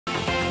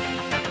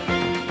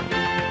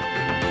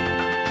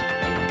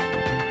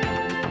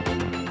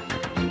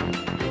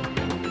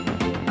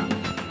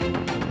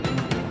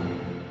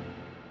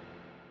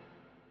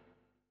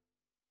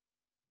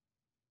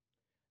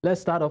Let's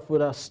start off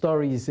with our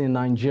stories in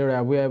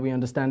Nigeria, where we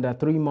understand that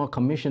 3 more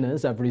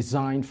commissioners have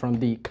resigned from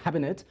the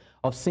cabinet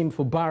of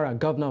Fubara,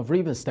 governor of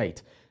Rivers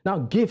State. Now,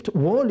 Gift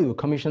Wolu,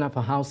 commissioner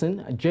for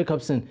housing,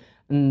 Jacobson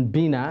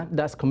Mbina,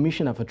 that's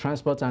commissioner for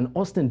transport, and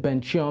Austin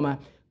Ben Chioma,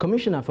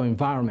 commissioner for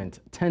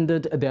environment,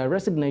 tendered their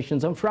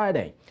resignations on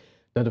Friday.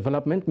 The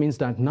development means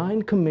that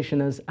 9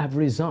 commissioners have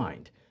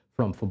resigned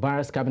from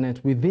Fubara's cabinet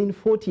within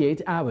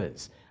 48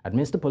 hours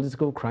amidst the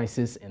political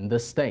crisis in the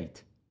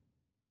state.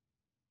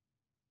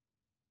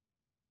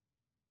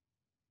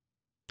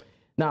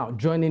 Now,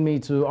 joining me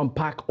to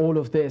unpack all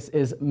of this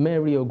is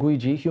Mary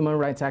Ogwiji, human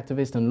rights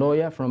activist and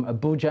lawyer from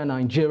Abuja,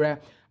 Nigeria,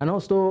 and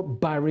also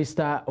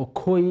barrister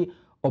Okoi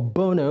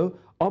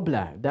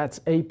Obono-Obla, that's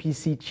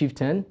APC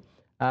Chieftain,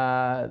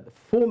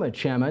 former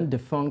chairman,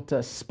 defunct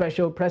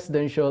Special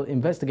Presidential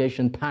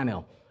Investigation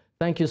Panel.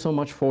 Thank you so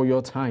much for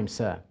your time,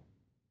 sir.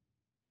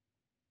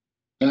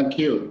 Thank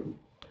you.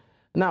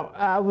 Now,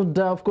 I would,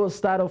 of course,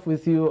 start off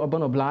with you,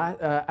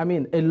 Obono-Obla. I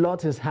mean, a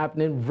lot is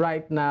happening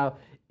right now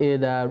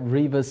in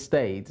Rivers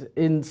State.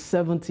 In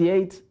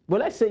 78, well,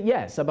 let's say,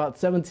 yes, about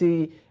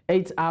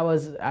 78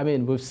 hours, I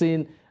mean, we've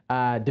seen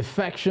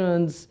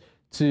defections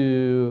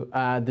to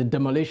the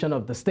demolition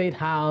of the State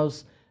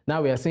House.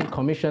 Now we are seeing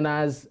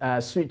commissioners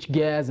switch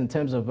gears in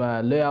terms of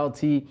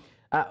loyalty.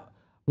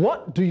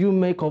 What do you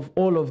make of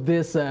all of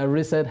this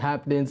recent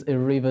happenings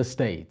in Rivers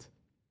State?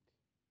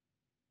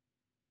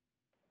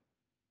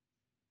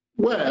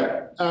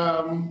 Well,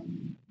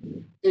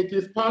 it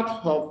is part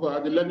of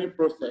the learning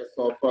process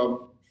of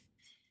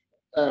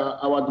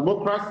our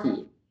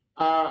democracy.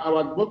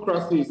 Our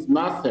democracy is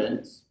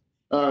nascent,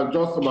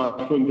 just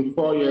about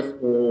 24 years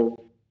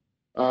ago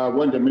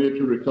when the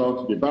military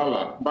returned to the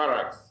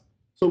barracks.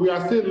 So we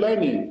are still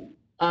learning,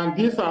 and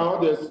these are all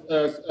the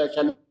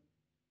challenges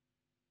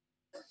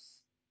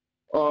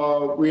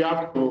we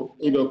have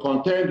to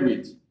contend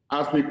with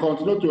as we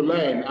continue to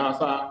learn, as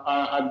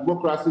our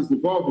democracy is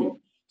evolving.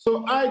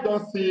 So I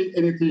don't see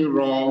anything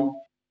wrong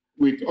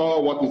with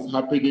all what is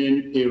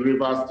happening in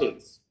Rivers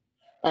State.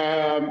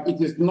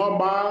 It is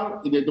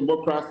normal in a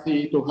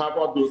democracy to have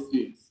all those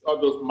things, all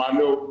those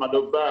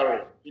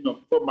maneuvering,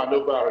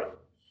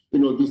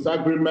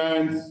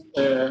 disagreements,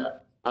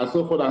 and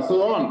so forth and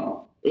so on.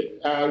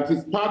 It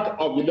is part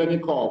of the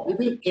learning curve.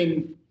 Even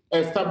in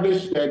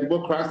established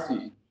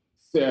democracy,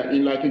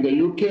 in the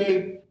UK,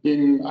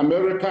 in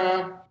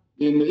America,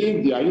 in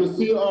India, you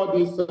see all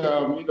this,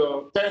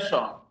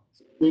 tension.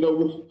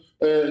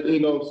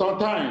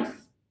 Sometimes.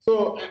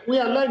 So we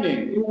are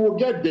learning. We will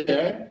get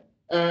there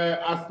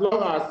as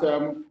long as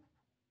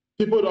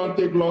people don't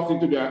take laws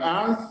into their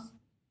hands.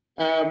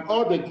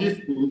 All the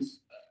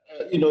disputes,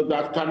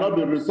 that cannot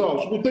be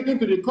resolved should be taken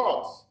to the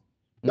courts.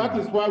 That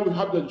is why we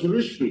have the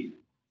judiciary.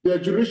 The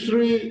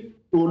judiciary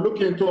will look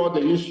into all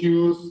the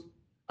issues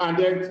and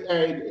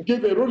then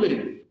give a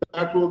ruling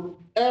that will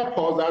help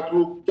us, that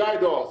will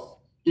guide us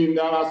in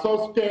our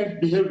subsequent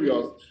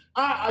behaviors.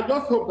 I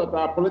just hope that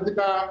our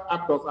political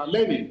actors are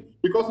learning,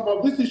 because some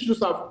of these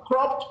issues have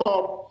cropped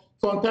up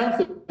some time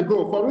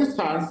ago. For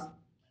instance,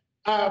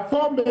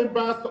 4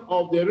 members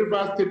of the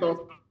Rivers State House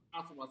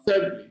of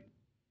Assembly,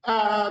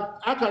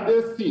 how can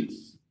they sit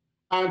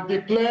and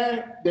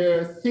declare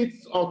the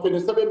seats of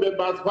 27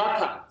 members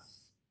vacant?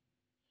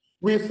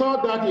 We saw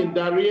that in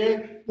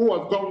Darie, who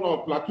was governor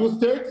of Plateau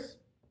State,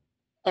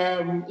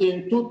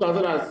 in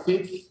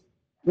 2006,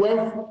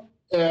 when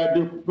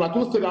the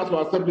Plateau State House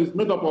of Assembly is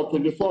made up of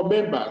 24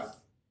 members,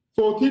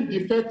 14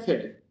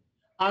 defected,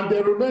 and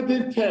the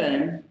remaining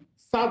 10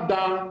 sat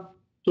down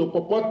to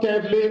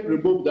purportedly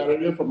remove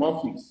Darie from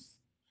office.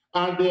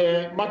 And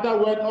the matter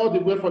went all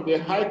the way from the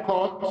High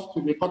Court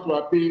to the Court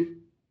of Appeal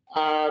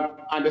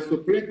and the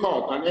Supreme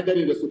Court, and ended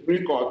in the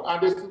Supreme Court.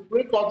 And the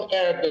Supreme Court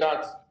held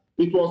that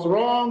it was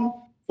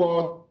wrong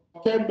for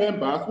 10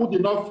 members who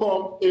did not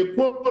form a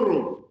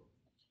quorum,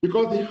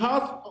 because the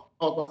House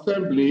of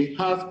Assembly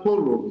has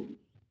quorum.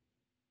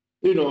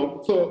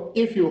 So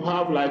if you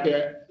have like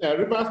a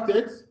River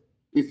State,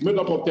 it's made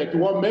up of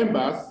 31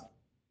 members,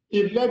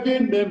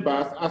 11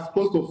 members are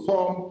supposed to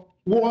form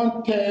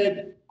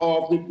 1/3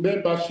 of the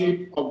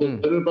membership of the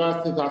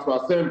River State House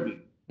of Assembly.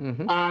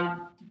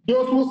 And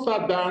those who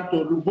sat down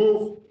to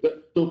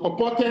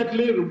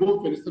purportedly remove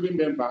 27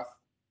 members,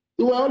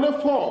 there were only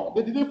 4.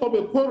 They didn't form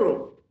a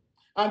quorum.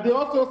 And they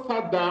also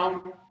sat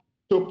down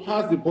to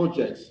pass the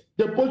budget.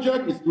 The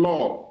budget is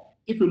law.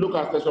 If you look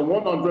at section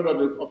 100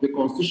 of the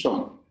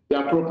Constitution, the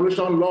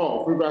appropriation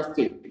law of Rivers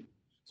State.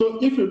 So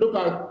if you look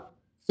at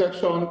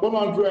section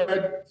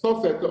 100,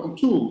 subsection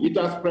 2, it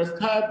has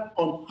prescribed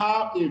on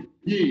how a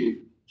bill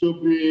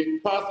should be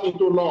passed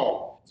into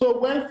law. So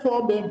when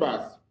 4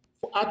 members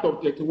out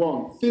of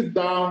 31 sit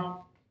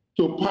down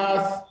to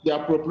pass the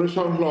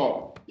appropriation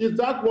law, is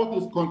that what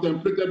is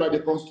contemplated by the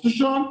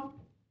Constitution?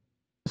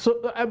 So,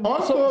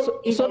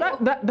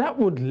 that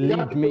would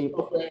lead me.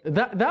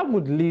 That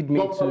would lead me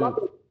to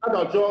of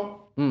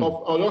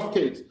Oyo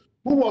State,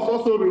 who was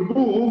also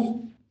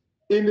removed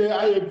in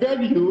a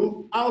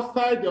venue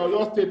outside the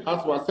Oyo State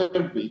House of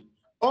Assembly,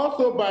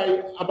 also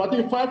by about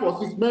 5 or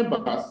 6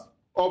 members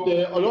of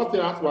the Oyo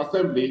State House of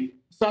Assembly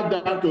sat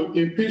down to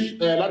impeach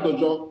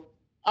Ladojo,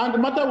 and the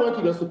matter went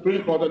to the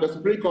Supreme Court, and the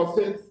Supreme Court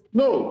said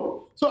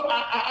no. So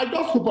I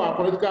just hope our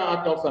political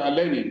actors are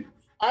learning.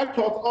 I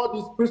thought all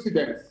these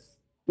precedents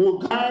will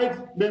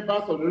guide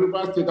members of the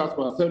River State House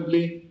of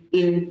Assembly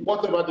in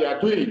whatever they are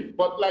doing,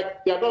 but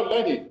like they are not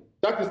learning.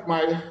 That is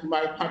my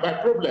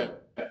problem.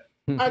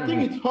 I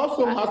think it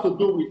also has to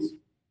do with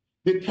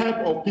the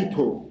type of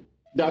people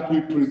that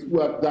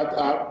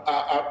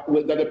that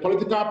the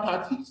political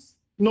parties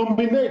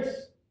nominate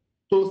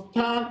to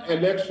stand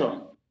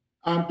election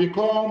and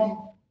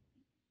become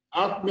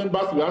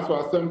members of the House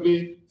of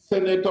Assembly,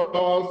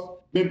 senators,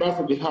 members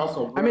of the House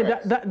of Reps. I mean,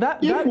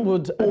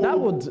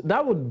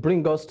 that would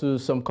bring us to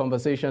some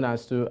conversation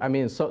as to, I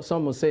mean,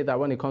 some will say that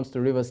when it comes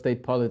to River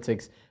State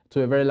politics,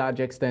 to a very large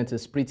extent,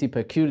 is pretty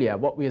peculiar.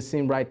 What we are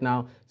seeing right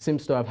now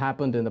seems to have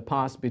happened in the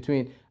past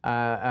between,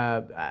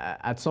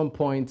 at some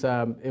point,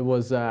 it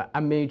was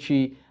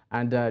Amechi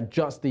and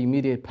just the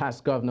immediate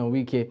past Governor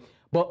Wike.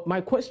 But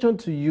my question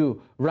to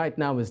you right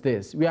now is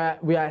this. We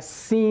are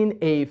seeing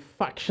a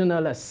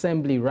factional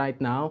assembly right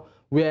now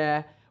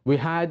where we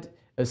had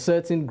a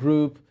certain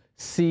group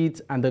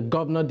seat and the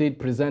governor did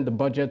present the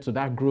budget to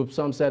that group.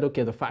 Some said,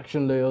 okay, the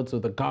faction loyal to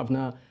the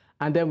governor.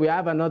 And then we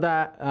have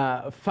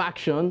another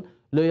faction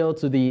loyal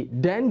to the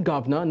then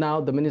governor,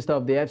 now the minister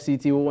of the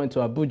FCT, who went to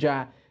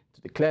Abuja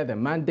to declare the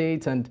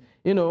mandate and,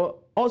 you know,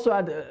 also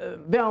had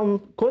their own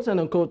quote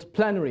unquote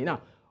plenary.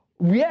 Now,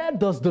 where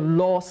does the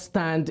law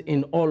stand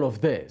in all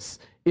of this,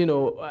 you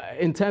know,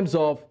 in terms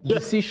of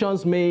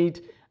decisions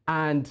made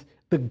and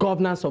the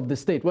governance of the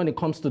state when it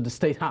comes to the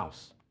State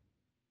House?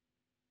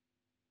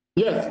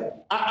 Yes,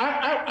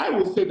 I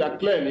would say that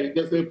clearly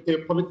there's a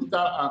political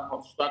and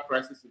constitutional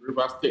crisis in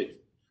River State.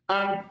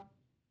 And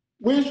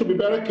we should be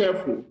very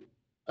careful.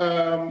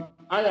 I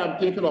am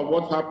thinking of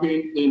what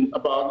happened in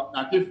about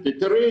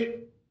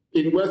 1953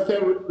 in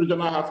Worsen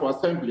Regional House of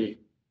Assembly,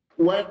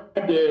 when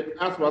the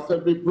House of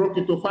Assembly broke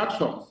into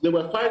factions. They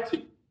were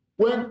fighting.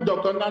 When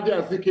Dr. Nnamdi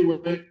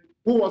Azikiwe,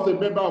 who was a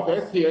member of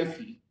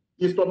SCSC,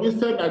 is from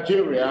Eastern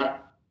Nigeria,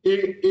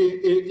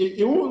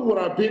 he would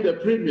have been the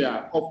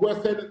premier of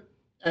Western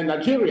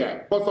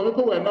Nigeria. But some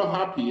people were not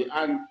happy.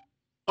 And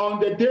on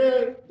the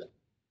day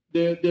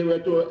they were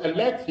to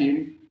elect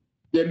him,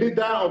 the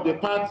leader of the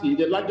party,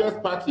 the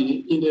largest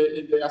party in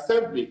the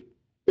assembly,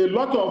 a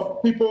lot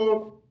of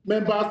people,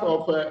 members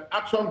of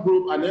Action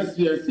Group and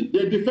NCNC,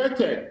 they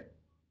defected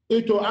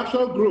into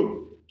Action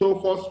Group to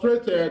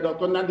frustrate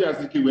Dr. Nnamdi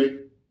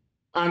Azikiwe,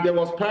 and there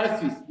was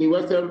crisis in the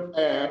Western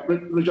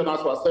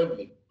Regional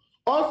Assembly.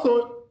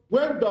 Also,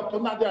 when Dr.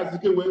 Nnamdi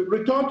Azikiwe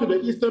returned to the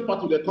eastern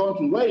part of the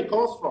country, where he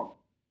comes from,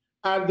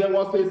 and there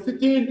was a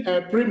sitting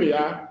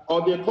premier,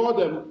 or they call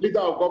them leader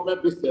of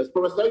government business,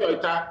 Professor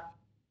Yoita,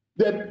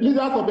 the leaders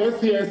of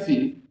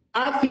NCNC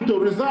asked him to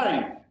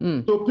resign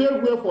to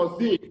pave way for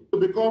Z to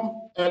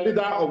become a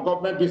leader of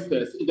government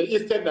business in the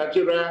Eastern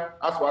Nigeria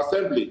House of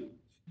Assembly.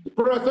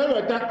 Professor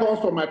Yoita comes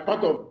from my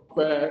part of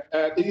the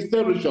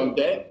Eastern region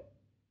there,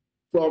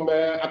 from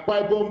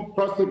Akwa Ibom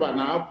Cross River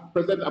now,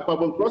 President Akwa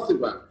Ibom Cross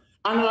River.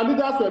 And our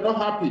leaders were not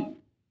happy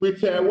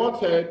with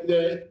what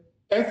the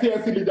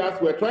NCNC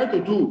leaders were trying to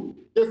do.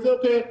 They said,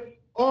 okay,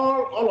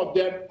 all of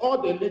them, all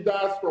the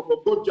leaders from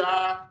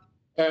Oboja,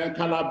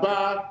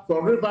 Calabar,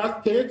 from River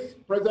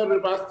State, present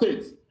River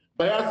State,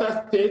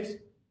 Bayelsa State,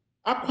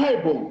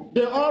 Akwa Ibom,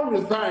 they all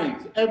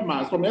resigned en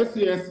masse from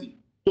NCNC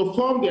to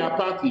form their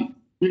party,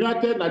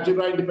 United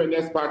Nigeria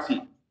Independence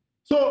Party.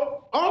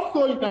 So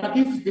also in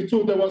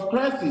 1962, there was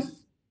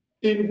crisis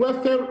in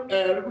Western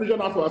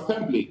Regional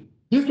Assembly.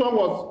 This one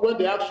was when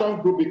the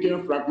Action Group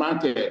became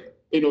fragmented.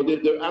 You know,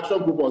 the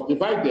Action Group was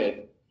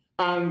divided,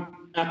 and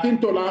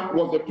Akintola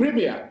was the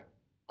premier,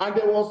 and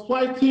there was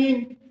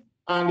fighting,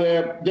 and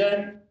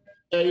then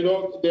you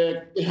know,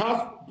 the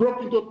House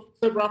broke into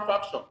several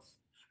factions,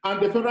 and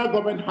the federal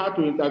government had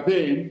to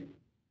intervene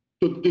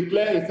to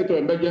declare a state of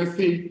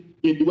emergency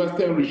in the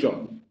Western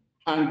region,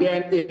 and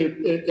then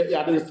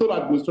the sole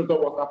administrator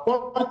was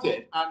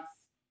appointed, and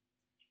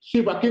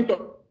Chief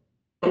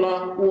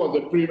Akintola, who was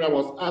the premier,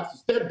 was asked to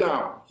step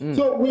down.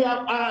 So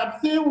I have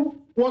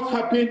seen what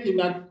happened in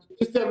the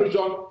Eastern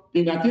region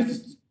in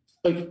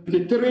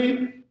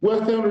 1953,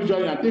 Western region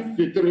in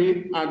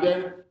 1953, and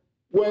then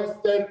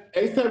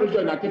Eastern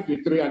region in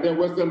 1953, and then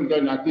Western region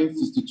in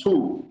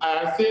 1962. I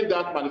have seen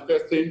that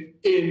manifesting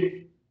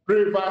in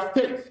River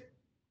State.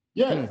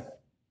 Yes,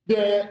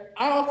 the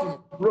House is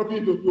broken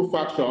into two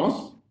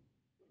factions.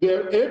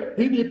 The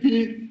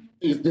PDP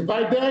is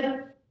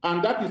divided,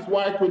 and that is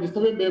why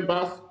 27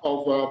 members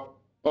of the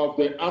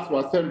House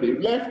of Assembly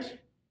left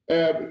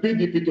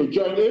PDP to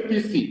join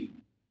APC.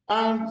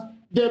 And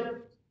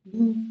the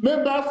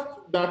members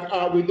that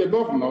are with the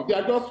governor, they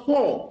are just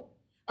 4.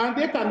 And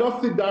they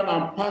cannot sit down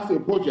and pass a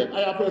budget.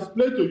 I have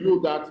explained to you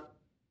that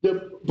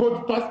the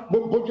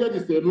budget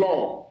is a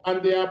law,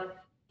 and there are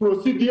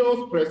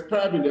procedures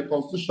prescribed in the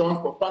Constitution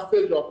for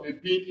passage of a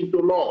bill into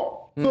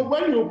law. So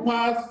when you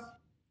pass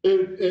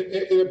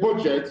a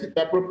budget,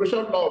 the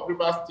appropriation law of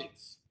River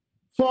States,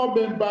 4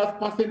 members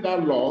passing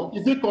that law,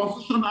 is it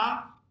constitutional?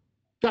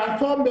 Can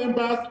 4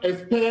 members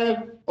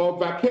expel or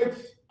vacate,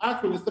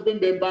 ask 27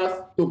 members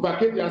to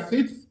vacate their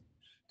seats?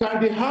 Can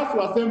the House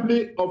of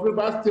Assembly of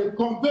Rivers State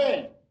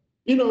convene?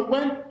 You know,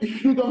 when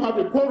you don't have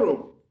a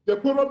quorum, the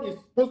quorum is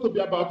supposed to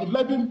be about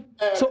 11.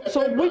 So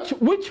which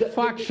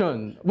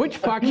faction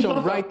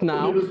right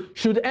now,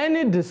 should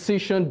any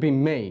decision be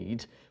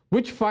made,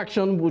 which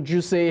faction would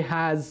you say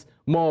has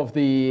more of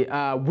the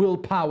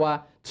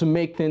willpower to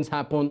make things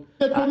happen,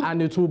 and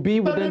it will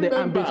be within the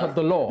ambit of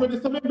the law?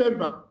 27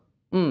 members.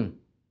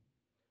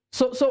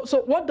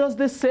 So what does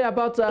this say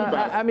about,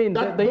 I mean,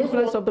 the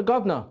influence of the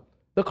governor,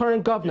 the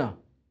current governor?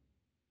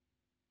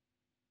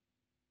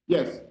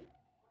 Yes,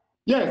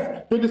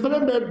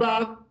 27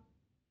 members.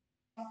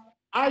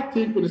 I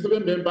think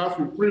 27 members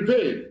will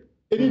prevail.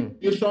 Any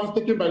decisions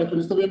taken by the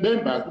 27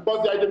 members,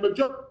 because they are the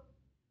majority.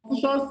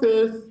 The Constitution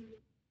says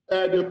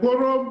the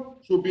quorum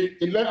should be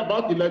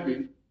about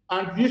 11,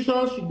 and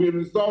decisions should be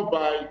resolved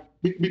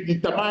be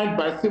determined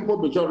by simple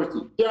majority.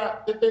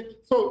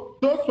 So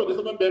those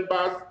 27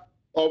 members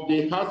of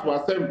the House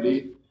of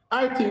Assembly,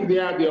 I think they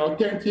are the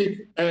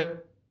authentic.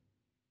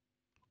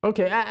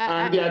 Okay,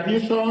 and the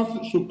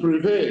additions should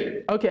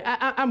prevail. Okay,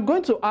 I'm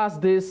going to ask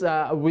this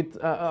with,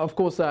 of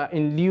course,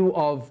 in lieu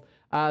of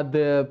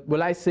the,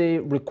 will I say,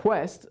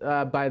 request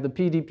by the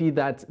PDP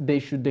that they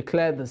should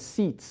declare the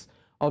seats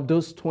of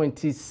those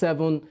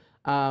 27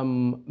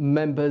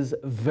 members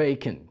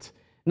vacant.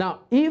 Now,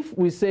 if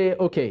we say,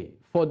 okay,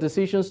 for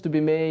decisions to be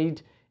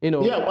made, you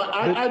know. Yeah, well,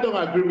 I don't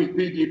agree with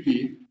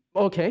PDP.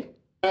 Okay.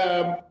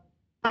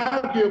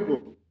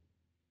 Arguable.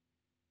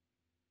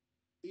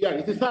 Yeah,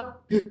 it is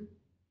not.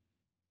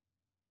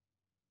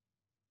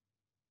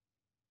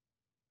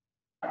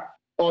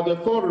 Or the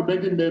 4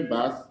 remaining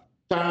members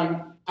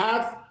can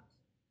ask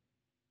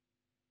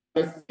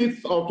the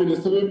seats of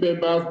 27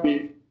 members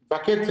be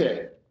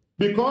vacated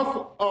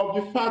because of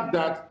the fact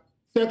that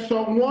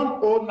Section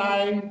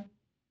 109,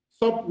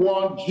 sub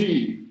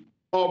 1G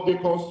of the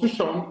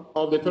Constitution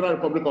of the Federal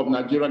Republic of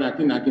Nigeria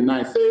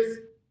 1999 says,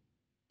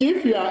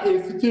 if you are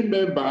a sitting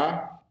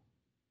member,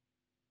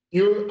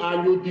 you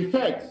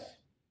defect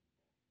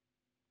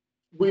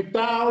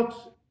without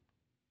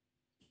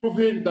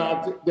proving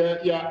that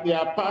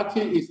their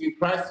party is in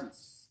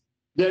crisis,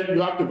 then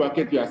you have to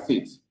vacate your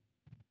seat.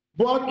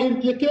 But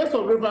in the case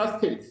of Rivers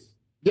State,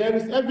 there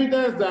is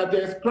evidence that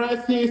there's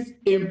crisis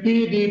in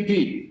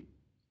PDP.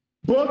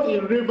 Both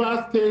in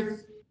Rivers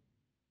State,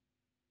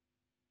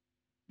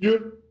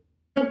 you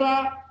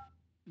remember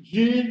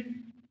G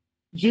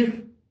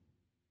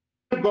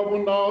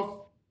governors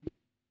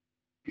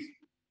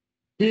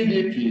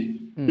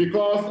PDP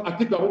because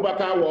Atiku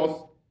Abubakar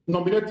was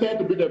nominated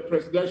to be the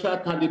presidential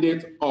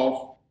candidate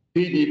of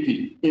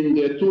PDP in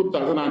the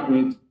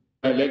 2020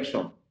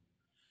 election.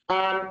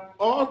 And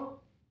also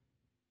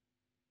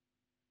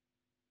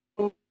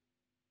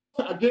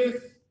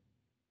against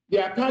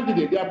their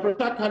candidate, their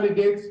presidential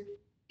candidate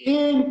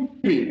in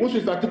PDP, which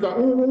is Atiku,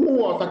 who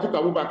was Atiku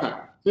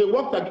Abubakar. They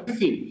worked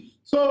against him.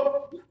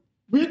 So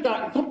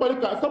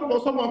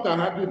someone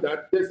can argue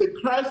that there's a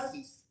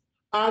crisis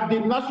at the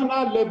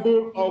national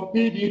level of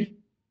PDP.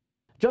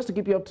 Just to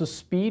keep you up to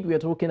speed, we are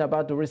talking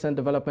about the recent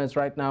developments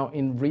right now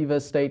in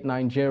Rivers State,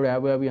 Nigeria,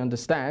 where we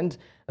understand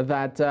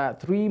that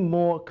 3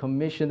 more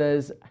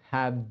commissioners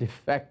have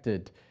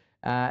defected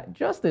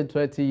just in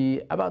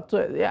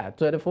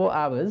 24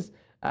 hours,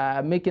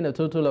 making a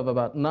total of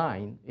about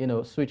 9,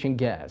 switching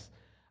gears.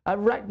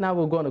 Right now,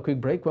 we'll go on a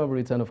quick break. When we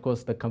return, of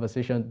course, the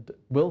conversation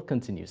will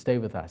continue. Stay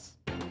with us.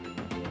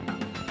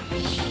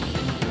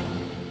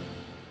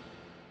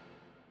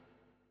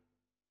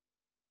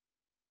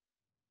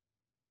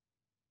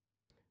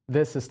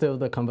 This is still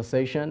the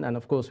conversation, and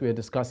of course we are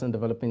discussing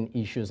developing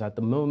issues at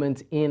the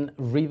moment in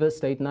Rivers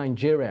State,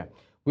 Nigeria.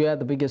 We are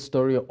the biggest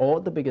story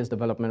or the biggest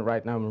development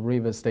right now in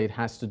Rivers State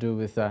has to do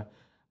with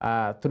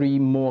 3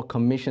 more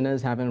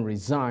commissioners having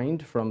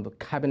resigned from the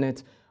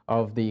cabinet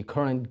of the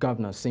current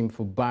governor,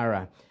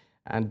 Fubara.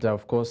 And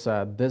of course,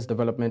 this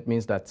development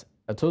means that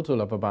a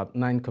total of about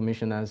 9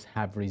 commissioners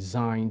have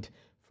resigned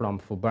from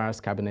Fubara's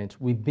cabinet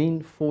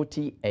within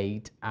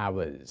 48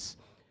 hours.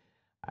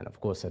 And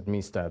of course,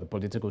 amidst the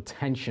political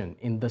tension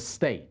in the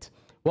state.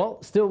 Well,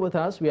 still with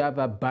us, we have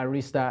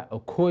Barrister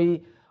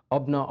Okoi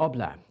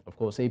Obono-Obla, of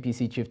course,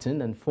 APC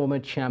Chieftain and former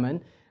chairman,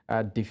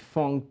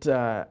 defunct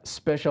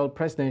Special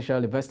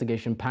Presidential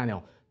Investigation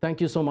Panel.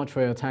 Thank you so much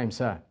for your time,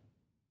 sir.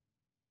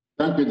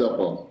 Thank you,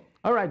 Dapo.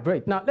 All right,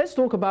 great. Now, let's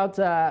talk about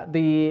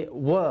the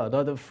word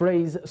or the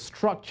phrase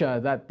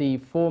structure that the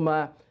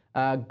former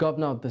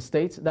governor of the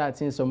state, that's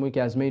Nyesom Wike,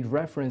 has made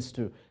reference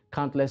to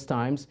countless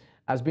times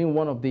as being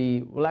one of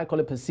the, what I call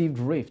it, perceived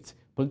rift,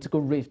 political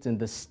rift in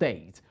the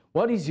state.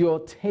 What is your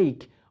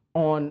take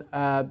on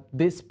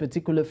this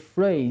particular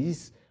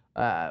phrase,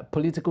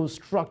 political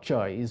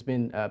structure, has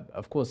been,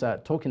 of course,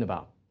 talking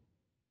about?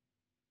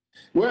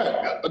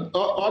 Well,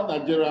 all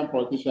Nigerian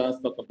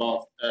politicians talk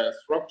about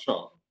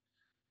structure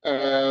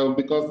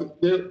because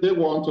they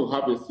want to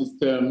have a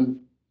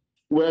system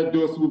where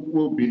those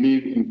who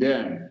believe in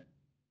them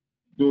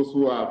those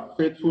who are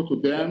faithful to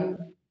them,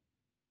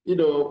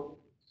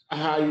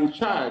 are in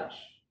charge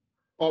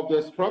of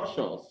the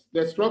structures.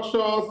 The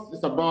structures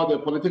is about the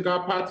political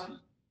party,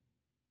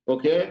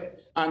 okay?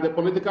 And the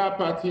political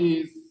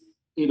parties,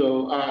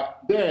 are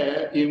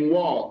there in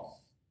wards,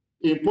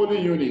 in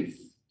polling units,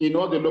 in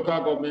all the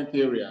local government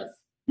areas.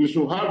 You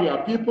should have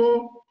your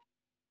people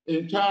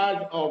in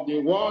charge of the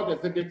ward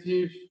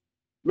executive,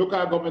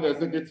 local government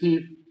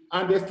executive,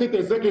 and the state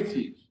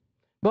executive.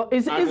 But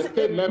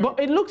but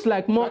it looks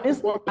like more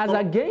as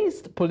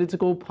against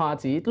political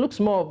party. It looks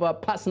more of a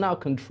personal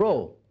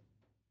control.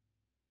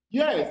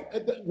 Yes,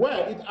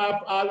 well,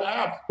 I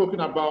have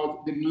spoken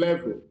about the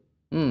level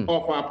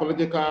of our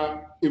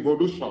political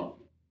evolution.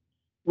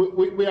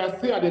 We are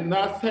still at the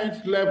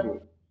nascent level,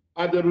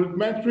 at the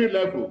rudimentary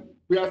level.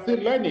 We are still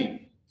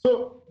learning.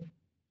 So,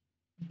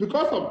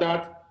 because of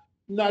that,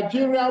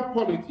 Nigerian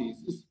politics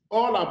is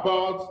all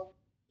about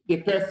the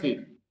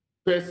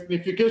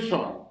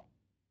personification,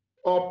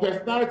 or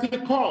personality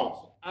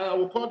cult. I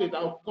will call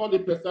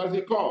it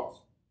personality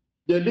cult.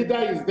 The leader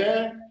is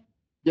there.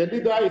 The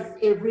leader is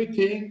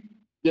everything.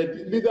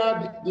 The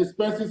leader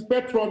dispenses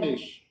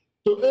patronage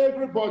to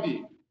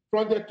everybody,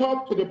 from the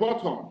top to the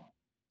bottom.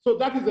 So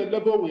that is the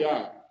level we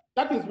are.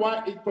 That is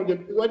why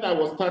when I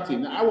was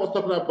starting, I was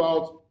talking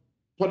about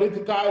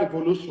political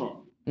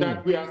evolution,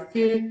 that we are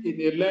still in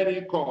a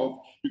learning curve,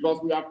 because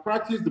we have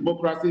practiced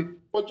democracy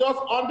for just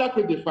under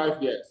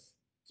 25 years.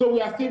 So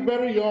we are still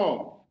very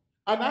young.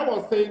 And I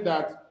was saying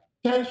that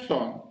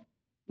tension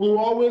will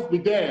always be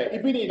there,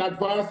 even in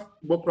advanced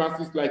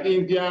democracies like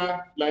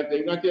India, like the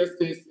United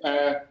States,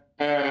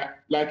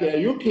 like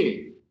UK.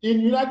 In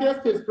the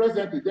United States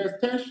presently, there's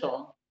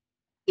tension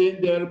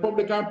in the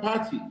Republican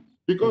Party,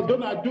 because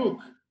Donald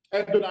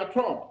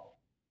Trump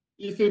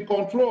is in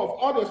control of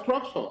all the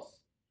structures.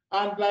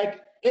 And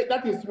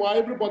that is why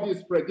everybody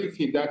is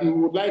predicting that he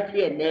would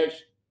likely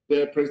emerge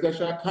the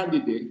presidential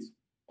candidate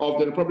of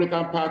the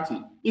Republican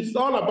Party. It's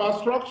all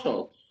about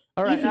structure.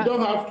 All right, if you don't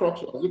have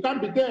structures, you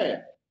can't be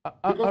there,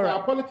 because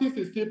our politics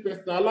is still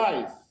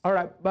personalized. All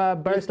right,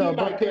 Barrister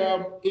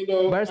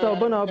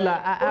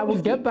Obono-Obla, I will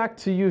get back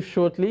to you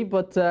shortly,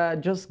 but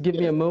just give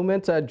me a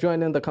moment.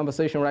 Joining the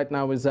conversation right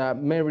now is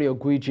Mary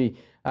Ogwiji,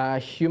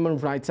 human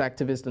rights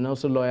activist and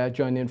also lawyer,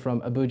 joining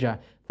from Abuja.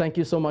 Thank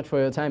you so much for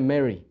your time,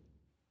 Mary.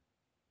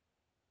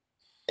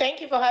 Thank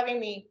you for having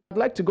me. I'd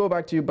like to go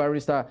back to you,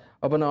 Barrister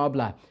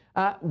Obono-Obla.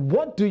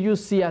 What do you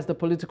see as the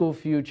political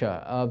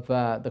future of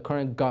the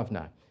current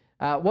governor?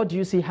 What do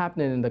you see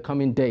happening in the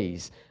coming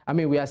days? I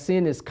mean, we are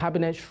seeing his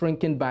cabinet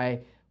shrinking by,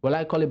 well,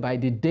 I call it by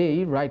the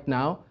day right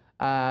now.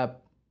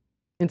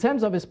 In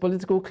terms of his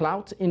political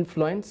clout,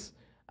 influence,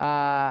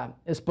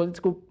 his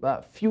political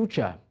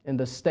future in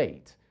the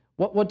state,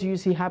 what do you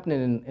see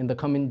happening in the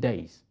coming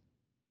days?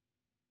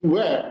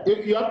 Well,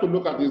 if you have to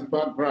look at his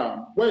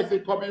background, where is he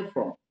coming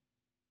from?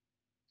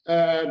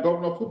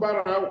 Governor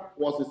Fubara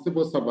was a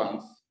civil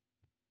servant.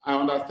 I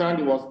understand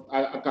he was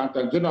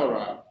Accountant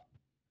General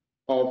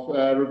of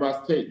River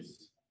State.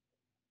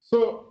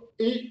 So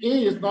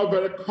he is not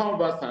very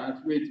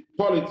conversant with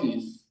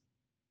politics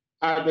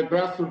at the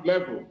grassroots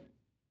level.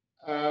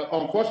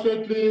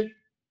 Unfortunately,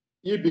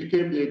 he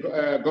became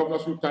the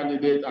governorship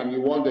candidate and he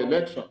won the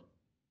election.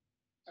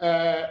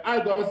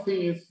 I don't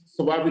see him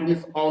surviving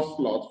this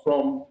onslaught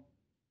from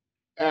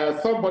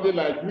somebody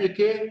like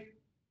Wike,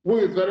 who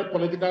is very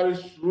politically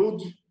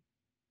shrewd,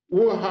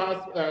 who has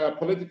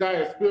political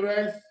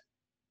experience,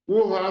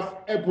 who has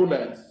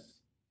opulence,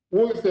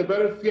 who is a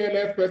very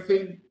fearless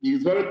person. He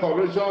is very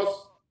courageous.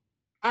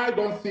 I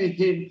don't see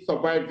him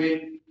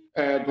surviving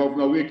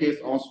Governor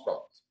Wike's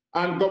onslaught.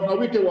 And Governor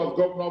Wike was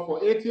governor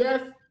for 8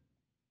 years.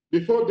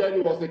 Before then,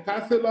 he was a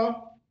councillor.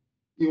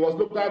 He was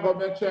local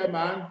government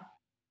chairman.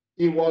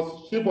 He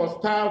was chief of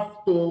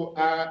staff to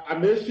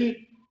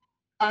Amechi.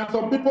 And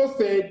some people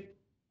said,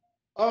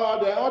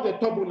 all the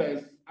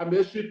turbulence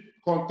Amechi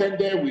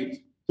contended with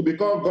to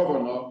become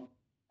governor,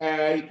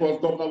 it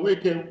was Governor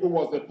Wike who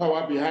was the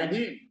power behind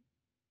him.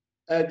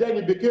 Then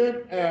he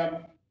became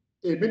a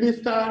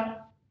minister,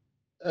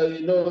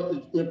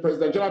 in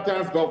President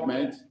Jonathan's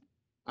government,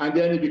 and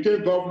then he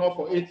became governor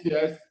for 8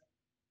 years.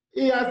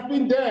 He has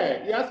been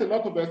there. He has a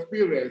lot of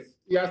experience.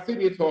 He has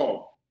seen it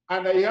all.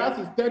 And he has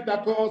his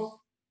tentacles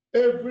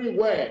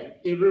everywhere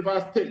in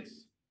River State.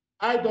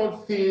 I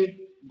don't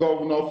see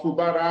Governor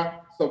Fubara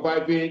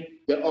surviving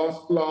the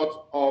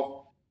onslaught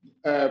of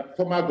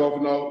former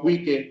Governor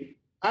Wike.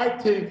 I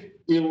think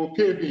he will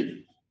cave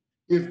in.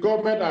 His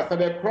government has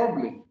started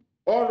crumbling.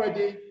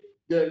 Already,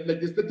 the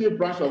legislative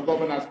branch of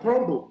government has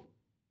crumbled.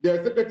 The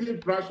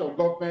executive branch of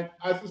government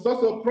is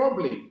also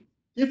crumbling.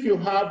 If you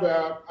have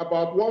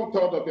about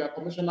 1/3 of your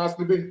commissioners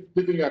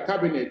leaving your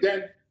cabinet,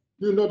 then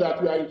you know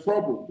that you are in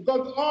trouble.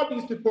 Because all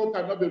these people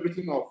cannot be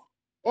written off.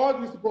 All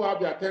these people have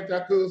their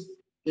tentacles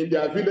in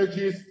their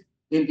villages,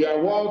 in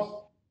their wards,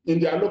 in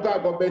their local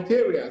government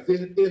areas.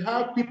 They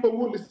have people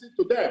who listen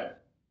to them.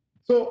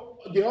 So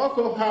they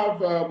also have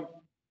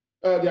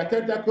their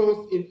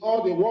tentacles in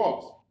all the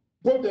wards,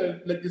 both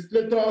the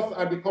legislators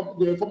and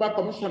the former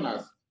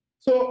commissioners.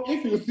 So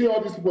if you see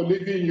all these people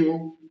leaving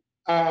you,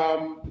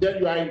 then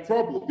you are in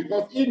trouble,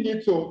 because it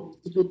needs to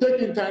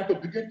take in time to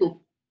begin to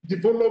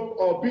develop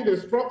or build a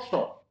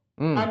structure.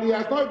 And he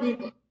has not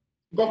even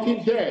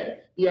gotten there.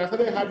 He has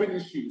started having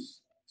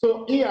issues.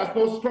 So he has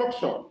no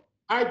structure.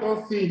 I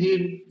don't see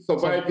him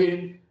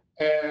surviving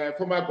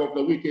former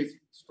Governor Wike's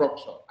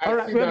structure. All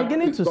right, we are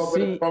beginning to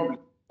see.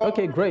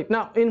 Okay, great.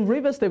 Now, in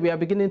Rivers State, we are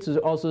beginning to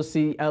also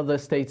see elder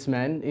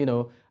statesmen,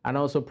 and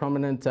also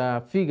prominent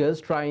figures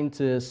trying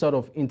to sort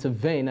of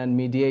intervene and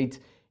mediate,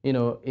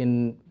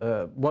 in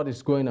what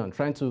is going on,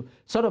 trying to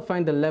sort of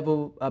find the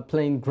level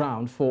playing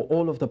ground for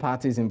all of the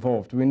parties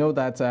involved. We know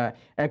that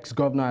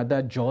ex-governor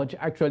Adegboye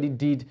actually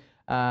did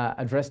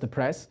address the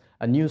press.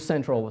 A news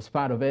central was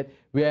part of it,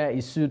 where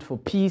he sued for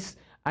peace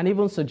and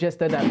even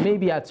suggested that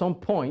maybe at some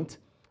point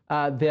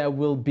there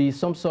will be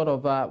some sort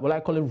of, what I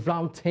call a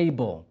round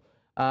table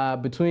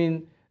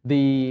between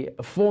the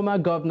former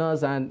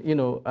governors and,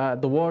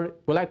 the war,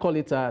 well, I call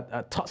it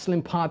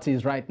tussling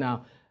parties right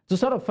now, to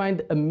sort of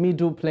find a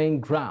middle playing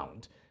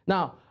ground.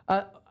 Now,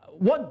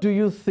 what do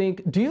you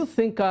think? Do you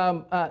think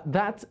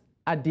that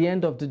at the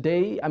end of the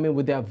day, I mean,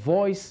 with their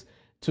voice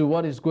to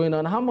what is going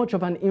on, how much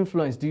of an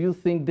influence do you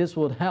think this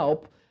would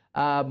help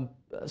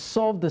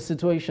solve the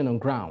situation on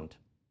ground?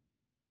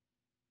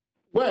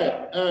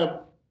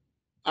 Well,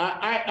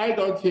 I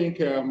don't think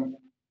their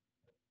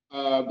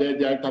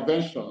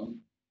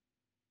intervention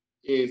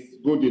is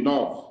good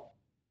enough.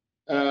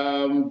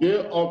 They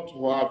ought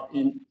to have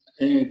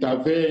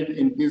intervened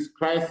in this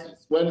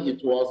crisis when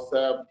it was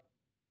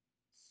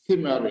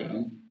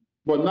simmering,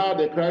 but now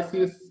the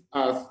crisis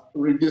has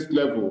reached this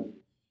level.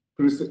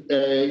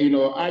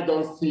 I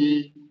don't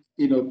see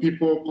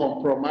people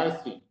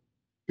compromising.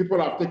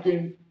 People have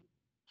taken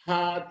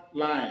hard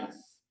lines.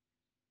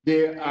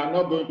 They are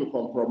not going to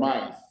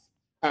compromise,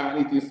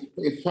 and it is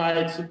a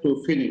fight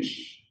to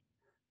finish.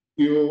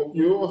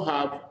 You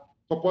have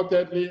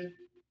purportedly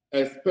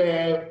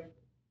expelled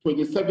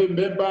 27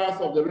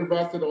 members of the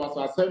Rivers State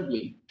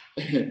Assembly.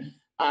 And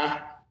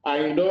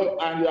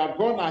you have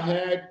gone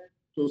ahead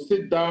to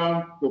sit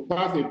down to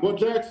pass a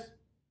budget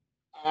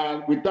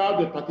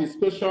without the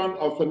participation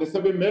of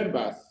 27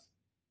 members.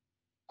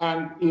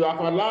 And you have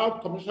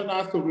allowed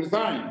commissioners to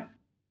resign.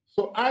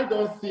 So I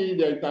don't see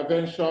the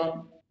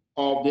intervention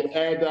of the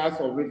elders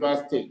of Rivers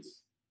State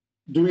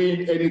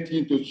doing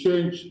anything to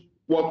change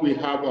what we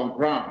have on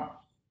ground.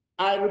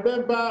 I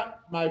remember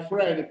my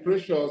friend,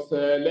 Precious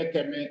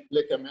Lekeme,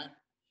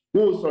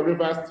 who is from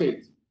Rivers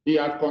State. He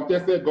had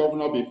contested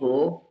governor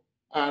before,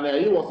 and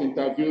he was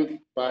interviewed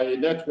by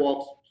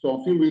networks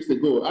some few weeks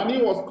ago. And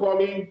he was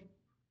calling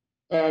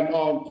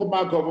on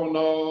former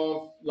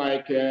governors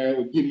like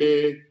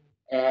Ogile,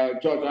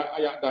 George,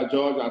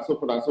 and so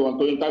forth and so on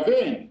to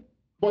intervene.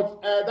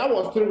 But that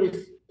was 3 weeks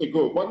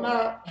ago. But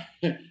now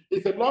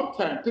it's a long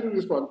time. 3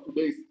 weeks from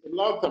today is a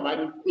long time.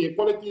 And in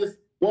politics,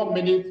 1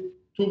 minute,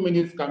 2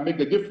 minutes can make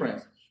the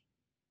difference.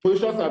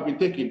 Positions have been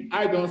taken.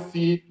 I don't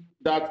see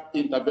that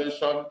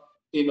intervention,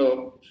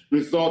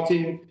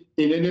 resulting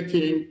in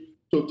anything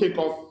to take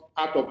us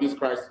out of this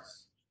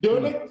crisis. The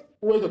only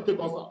way to take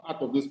us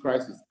out of this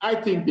crisis, I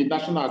think the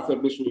National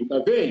Assembly should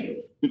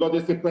intervene, because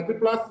there's a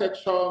particular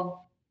section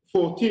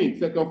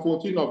 14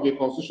 of the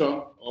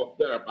Constitution or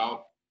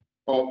thereabout,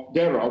 or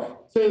thereof,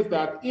 says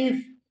that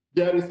if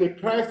there is a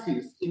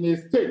crisis in a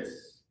state,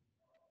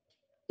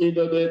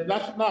 the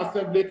National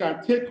Assembly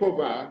can take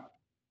over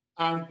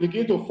and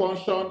begin to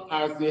function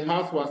as the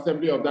House of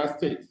Assembly of that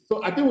state.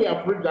 So I think we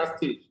have reached that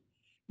stage.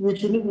 We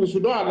should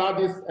not allow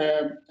this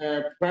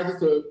crisis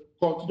to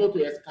continue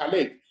to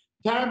escalate.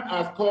 Time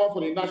has come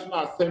for the National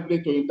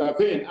Assembly to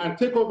intervene and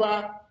take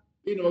over,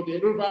 the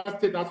Rivers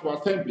State House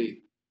of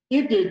Assembly.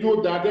 If they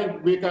do that,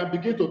 then we can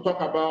begin to talk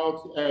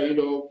about,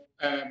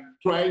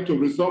 trying to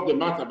resolve the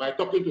matter by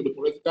talking to the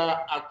political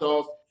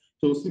actors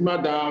to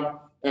simmer down,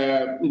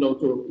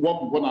 to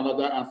work with one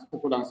another and so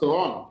forth and so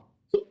on.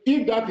 So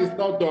if that is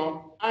not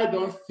done, I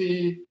don't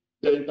see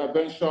the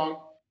intervention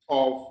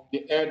of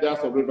the elders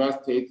of Rivers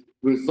State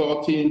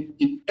resulting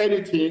in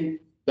anything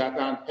that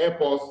can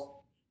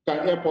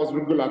help us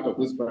wriggle out of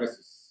this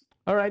crisis.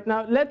 All right,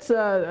 now let's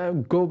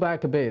go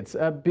back a bit.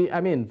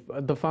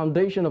 The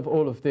foundation of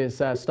all of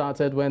this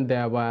started when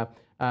there were,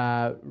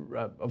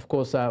 of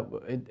course,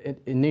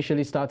 it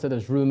initially started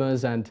as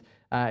rumors, and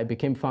it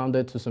became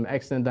founded to some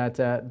extent that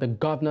the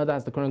governor,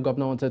 that's the current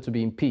governor, wanted to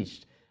be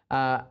impeached.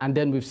 And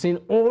then we've seen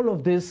all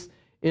of this,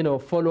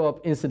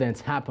 follow-up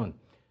incidents happen.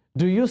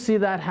 Do you see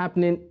that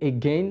happening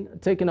again,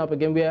 taken up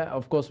again, where,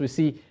 of course, we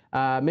see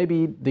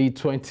maybe the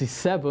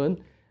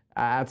 27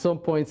 at some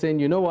point saying,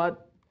 you know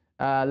what,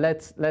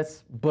 let's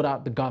put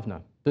out the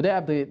governor? Do they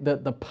have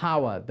the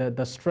power,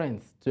 the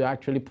strength to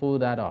actually pull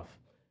that off?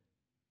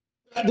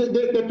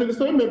 The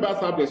 27 members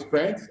have the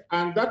strength,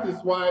 and that is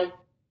why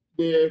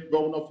the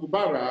Governor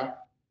Fubara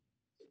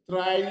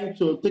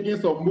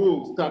taking some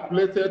moves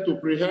calculated to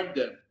preempt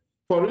them.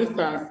 For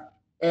instance,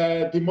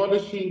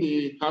 demolishing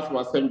the House of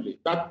Assembly.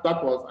 That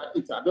was,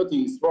 I don't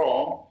think it's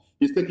wrong.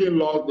 It's taking the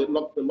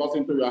laws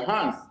into your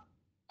hands.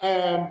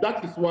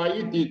 that is why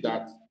he did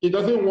that. He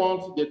doesn't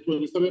want the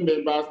 27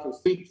 members to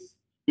sit,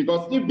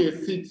 because if they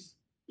sit,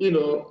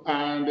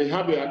 and they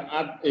have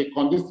a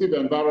conducive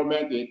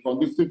environment, a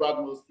conducive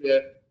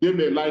atmosphere, they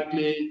may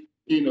likely,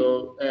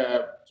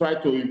 try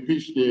to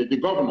impeach the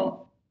governor.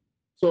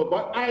 So,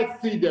 but I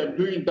see them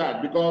doing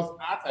that because,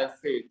 as I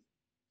said,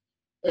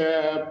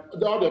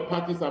 all the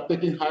parties are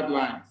taking hard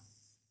lines,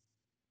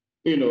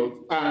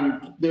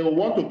 and they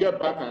want to get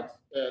back at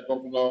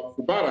Governor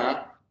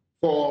Fubara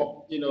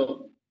for,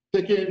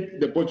 taking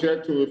the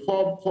budget to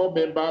four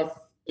members,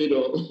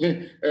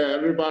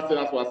 Rivers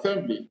State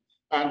Assembly,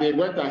 and they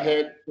went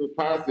ahead to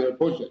pass their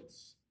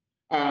budgets.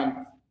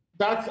 And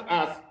that,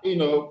 as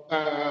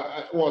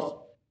was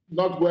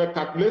not well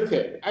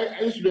calculated.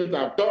 I shouldn't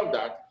have done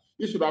that.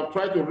 He should have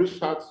tried to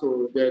reach out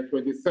to the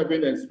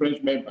 27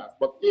 estranged members,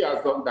 but he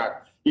has done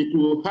that. It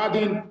will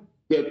harden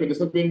the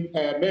 27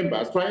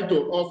 members, trying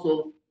to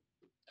also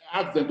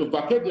ask them to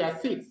vacate their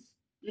seats.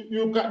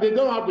 They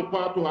don't have the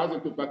power to ask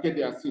them to vacate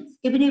their seats.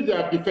 Even if they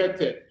are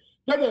defected,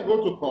 let them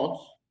go to court,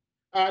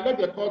 let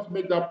the court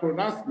make that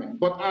pronouncement.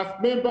 But as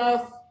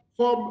members,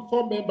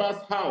 four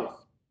members'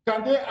 house,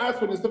 can they ask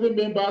 27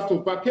 members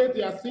to vacate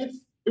their seats,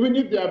 even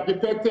if they are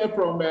defected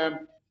from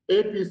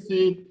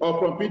APC or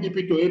from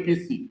PDP to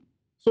APC?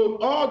 So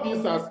all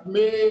this has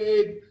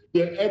made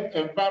the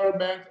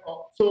environment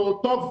so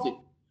toxic,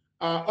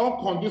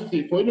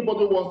 unconducive for anybody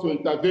who wants to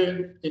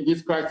intervene in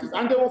this crisis.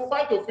 And they will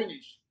fight to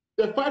finish.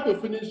 The fight to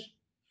finish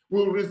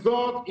will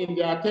result in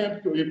the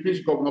attempt to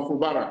impeach Governor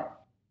Fubara.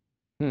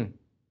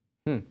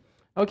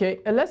 Okay,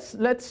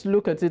 let's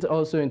look at it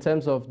also in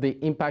terms of the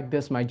impact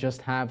this might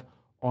just have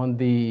on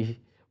the,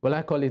 well,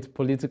 I call it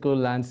political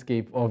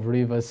landscape of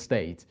Rivers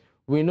State.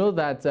 We know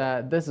that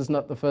this is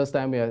not the first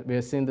time we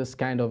are seeing this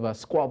kind of a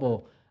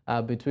squabble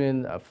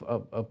between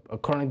a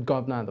current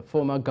governor and the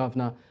former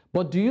governor.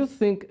 But do you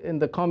think in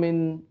the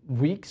coming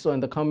weeks or in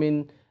the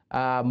coming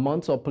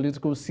months or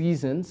political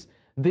seasons,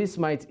 this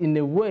might in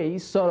a way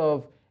sort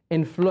of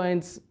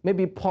influence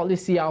maybe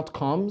policy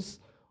outcomes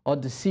or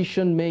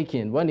decision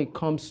making when it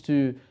comes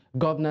to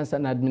governance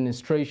and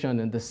administration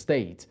in the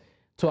state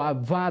to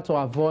avert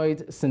or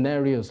avoid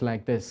scenarios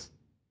like this?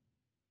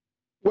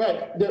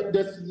 Well,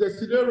 the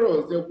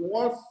scenarios, the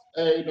worst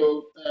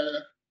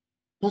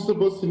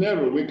possible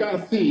scenario we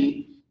can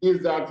see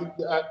is that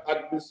the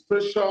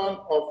administration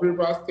of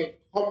Rivers State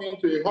coming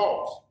to a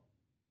halt.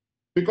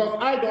 Because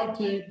I don't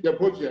think the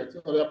budget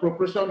or the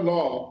appropriation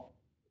law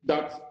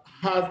that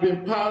has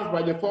been passed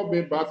by the four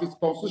members is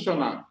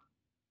constitutional.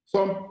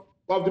 Some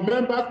of the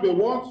members may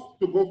want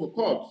to go to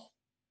court.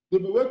 They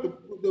may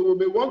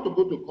want to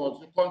go to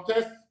court to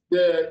contest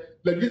the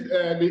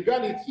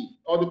legality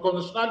or the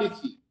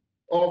constitutionality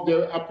of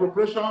the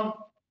appropriation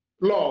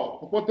law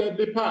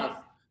purportedly passed.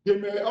 They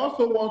may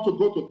also want to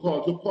go to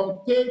court to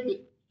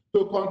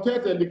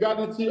contest the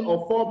legality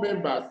of four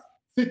members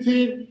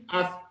sitting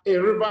as a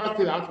Rivers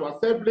State House of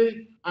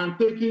Assembly and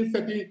taking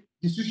certain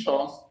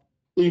decisions,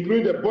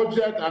 including the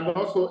budget and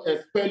also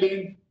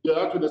expelling the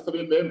other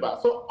 27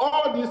 members. So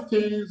all these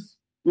things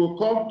will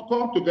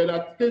come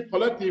together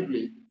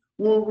collectively,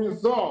 will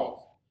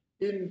result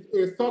in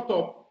a sort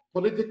of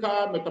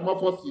political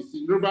metamorphosis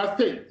in Rivers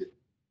State.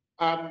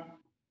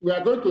 We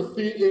are going to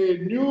see a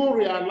new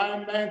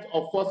realignment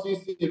of forces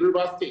in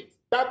Rivers State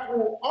that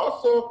will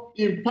also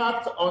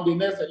impact on the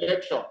next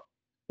election.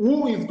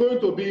 Who is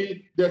going to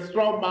be the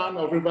strong man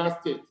of Rivers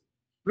State?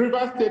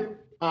 Rivers State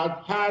has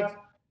had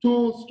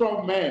two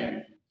strong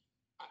men,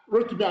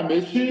 Rotimi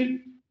Amechi,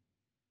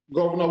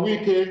 Governor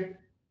Wike,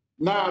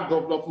 now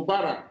Governor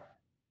Fubara,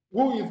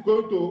 who is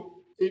going to,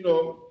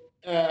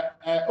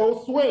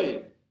 hold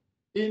sway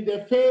in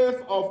the face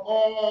of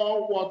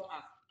all what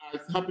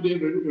is happening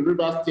in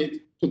Rivers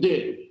State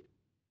today.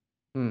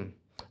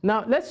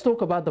 Now, let's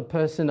talk about the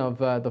person of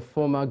the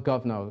former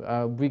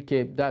governor,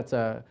 Wike, that's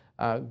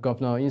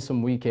Governor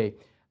Nyesom Wike.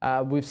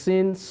 We've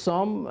seen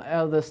some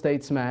elder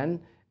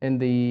statesmen in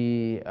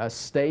the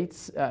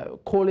states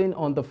calling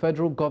on the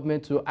federal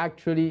government to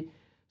actually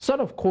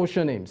sort of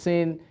caution him,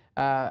 saying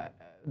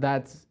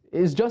that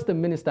he's just a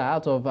minister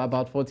out of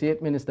about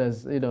 48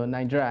 ministers,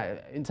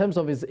 Nigeria. In terms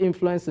of his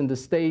influence in the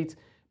state,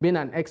 being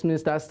an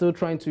ex-minister, still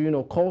trying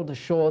to, call the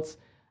shots,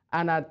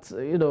 and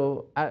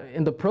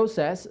in the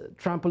process,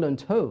 trample on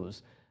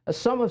toes.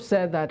 Some have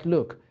said that,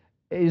 look,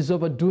 he's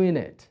overdoing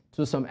it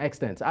to some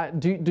extent.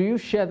 Do you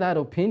share that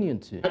opinion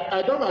too?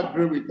 I don't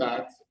agree with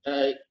that.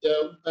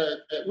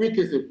 Wike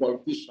is a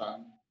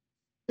politician.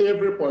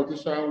 Every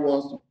politician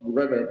wants to be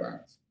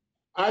relevant.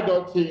 I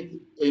don't think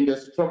in the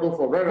struggle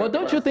for relevance. But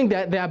don't you think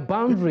that there are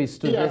boundaries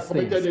to these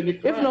things?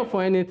 If not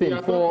for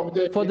anything, for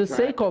the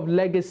sake of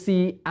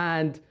legacy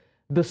and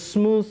the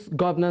smooth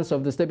governance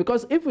of the state.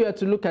 Because if we are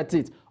to look at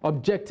it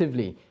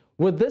objectively,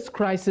 with this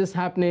crisis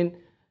happening,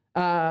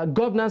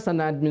 governance and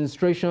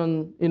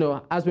administration,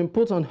 has been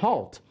put on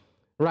halt,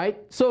 right?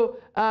 So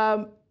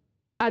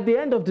at the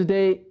end of the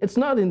day, it's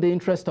not in the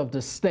interest of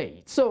the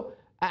state. So,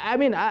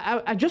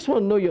 I just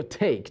want to know your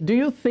take. Do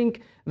you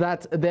think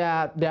that there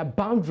are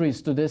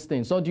boundaries to these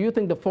things? Or do you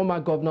think the former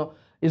governor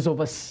is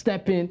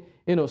overstepping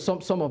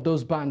some of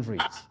those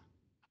boundaries?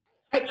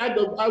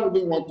 I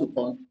wouldn't want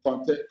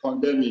to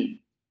condemn him.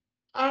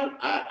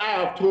 I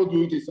have told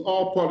you it is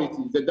all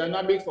politics, the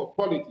dynamics of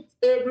politics.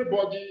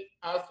 Everybody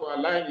has to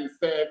align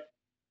himself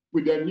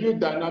with the new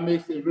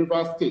dynamics in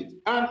Rivers State.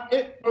 And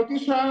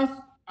politicians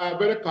are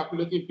very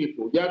calculating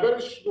people. They are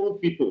very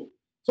shrewd people.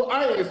 So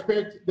I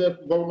expect the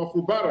Governor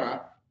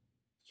Fubara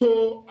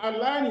to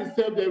align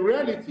himself the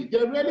reality.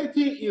 The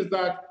reality is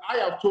that I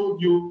have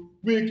told you,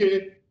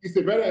 Wike is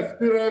a very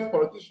experienced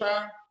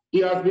politician. He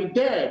has been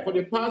there for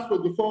the past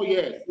 24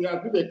 years. He has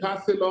been a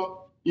councillor.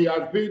 He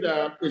has been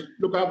a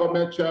local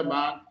government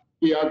chairman.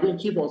 He has been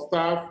chief of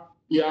staff.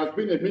 He has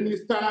been a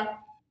minister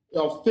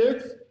of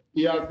state.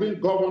 He has been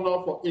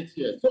governor for 8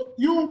 years. So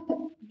you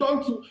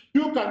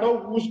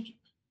cannot wish,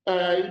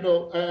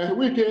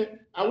 Wike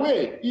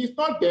away. He's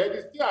not dead.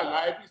 He's still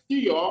alive. He's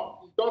still young.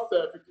 He's just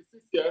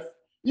 56 years.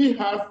 He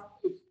has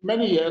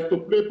many years to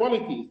play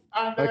politics.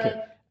 And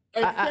okay.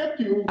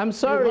 I'm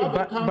sorry,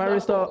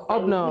 Barrister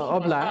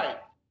Obono-Obla.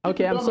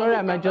 Okay, I'm sorry,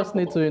 I might just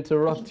need to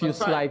interrupt you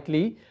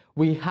slightly.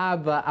 We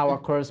have our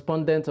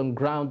correspondent on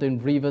ground in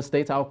Rivers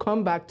State. I'll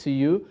come back to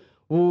you,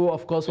 who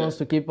of course wants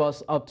to keep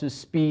us up to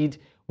speed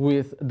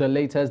with the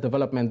latest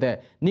development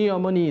there.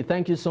 Niomoni,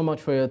 thank you so much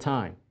for your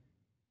time.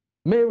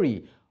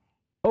 Mary,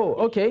 oh,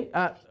 okay,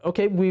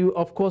 okay, we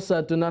of course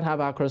do not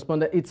have our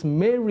correspondent. It's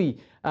Mary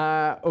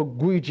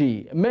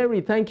Ogwiji.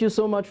 Mary, thank you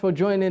so much for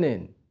joining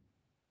in.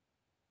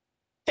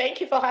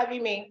 Thank you for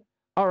having me.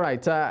 All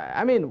right.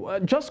 I mean,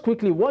 just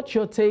quickly, what's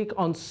your take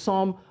on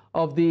some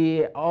of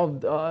the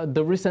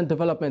recent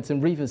developments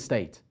in Rivers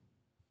State?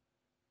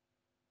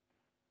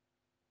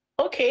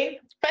 Okay.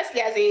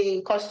 Firstly, as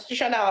a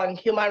constitutional and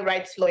human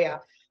rights lawyer,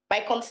 my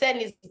concern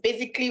is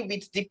basically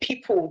with the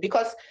people,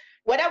 because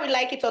whether we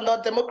like it or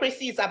not,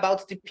 democracy is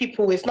about the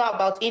people. It's not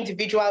about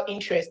individual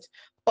interest.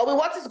 But with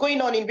what is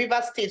going on in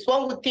Rivers State,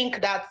 one would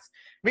think that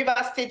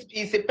Rivers State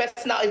is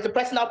the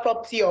personal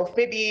property of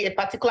maybe a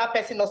particular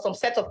person or some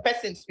set of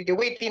persons with the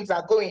way things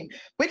are going,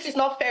 which is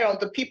not fair on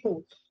the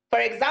people. For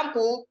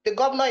example, the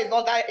governor is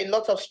under a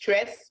lot of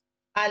stress,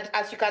 and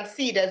as you can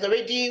see, there's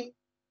already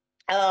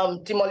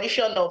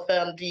demolition of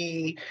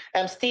the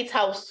State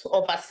House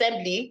of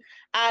Assembly.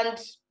 And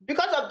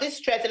because of this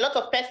stress, a lot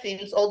of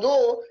persons,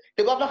 although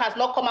the governor has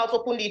not come out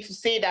openly to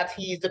say that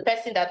he is the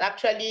person that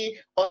actually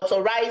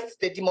authorized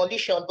the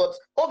demolition, but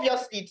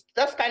obviously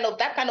that kind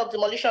of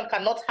demolition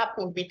cannot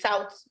happen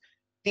without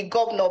the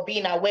governor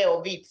being aware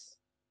of it.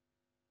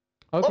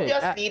 Okay,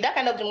 obviously, that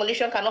kind of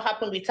demolition cannot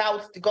happen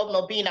without the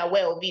governor being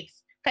aware of it.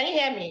 Can you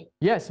hear me?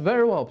 Yes,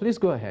 very well. Please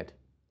go ahead.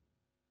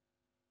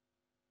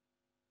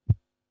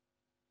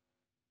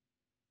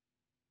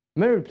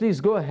 Mary,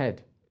 please go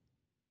ahead.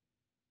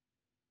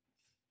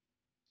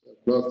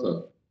 Yes,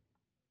 sir.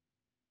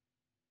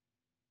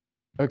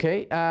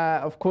 Okay,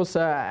 of course,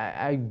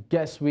 I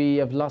guess we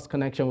have lost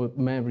connection with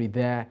Mary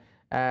there.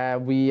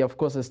 We, of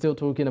course, are still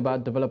talking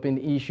about developing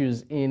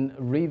issues in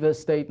Rivers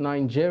State,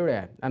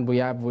 Nigeria. And we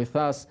have with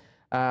us,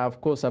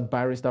 of course, a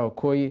Barrister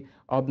Okoi,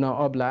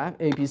 Obono-Obla,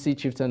 APC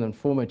chieftain and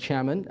former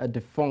chairman, a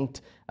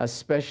defunct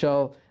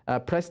special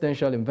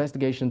presidential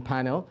investigation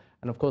panel.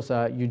 And of course,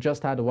 you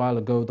just had a while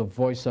ago the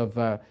voice of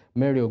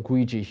Mary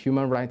Ogwiji,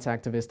 human rights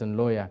activist and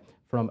lawyer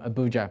from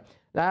Abuja.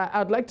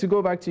 I'd like to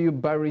go back to you,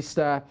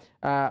 Barrister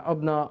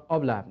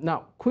Obono-Obla.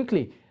 Now,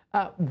 quickly,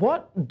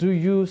 what do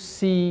you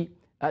see?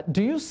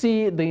 Do you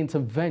see the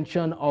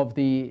intervention of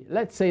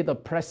let's say, the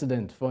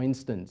president, for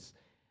instance,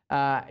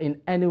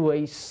 in any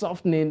way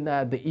softening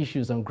the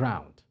issues on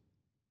ground?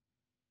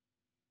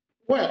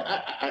 Well,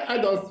 I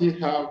don't see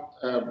how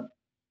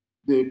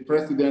the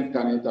president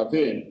can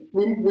intervene.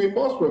 We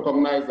must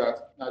recognize that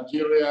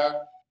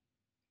Nigeria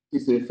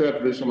is a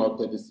federation of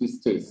 36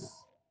 states.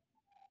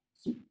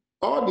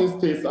 All these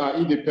states are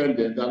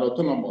independent and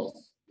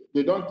autonomous.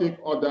 They don't take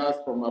orders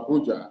from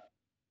Abuja.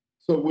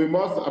 So we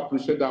must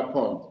appreciate that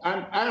point.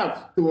 And I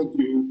have told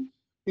you,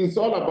 it's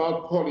all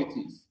about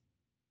politics.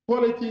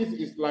 Politics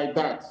is like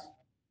that.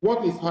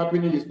 What is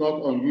happening is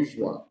not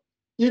unusual.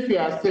 If you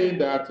are saying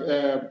that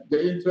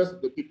the interests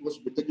of the people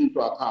should be taken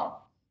into account,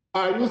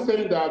 are you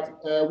saying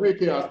that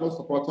Wike has no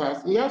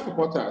supporters? He has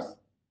supporters.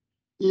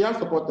 He has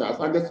supporters,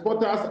 and the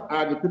supporters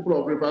are the people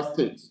of Rivers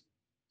State.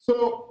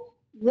 So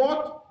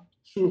what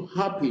should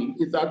happen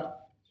is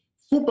that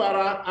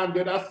Fubara and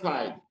the other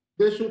side,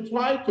 they should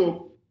try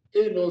to,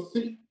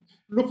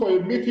 look for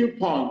a meeting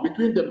point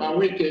between them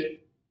and Wike.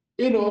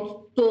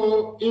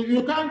 So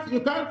you can't.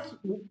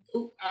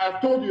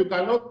 I've told you, you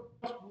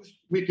cannot push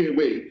Wike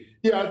away.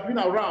 He has been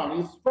around.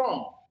 He's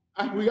strong,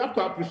 and we have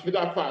to appreciate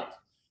that fact.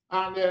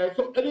 And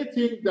so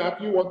anything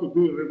that you want to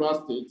do in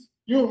Rivers State,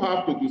 you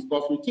have to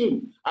discuss with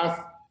him. As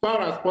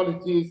far as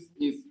politics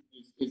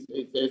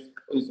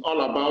is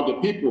all about the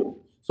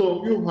people,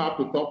 so you have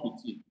to talk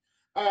with him.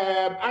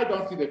 I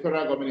don't see the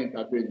federal government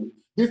intervening.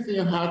 This thing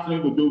has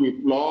nothing to do with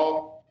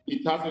law.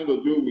 It has nothing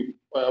to do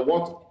with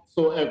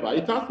whatsoever.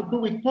 It has to do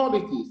with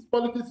politics.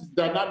 Politics is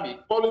dynamic.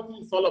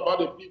 Politics is all about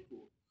the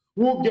people.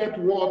 Who get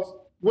what,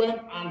 when,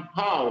 and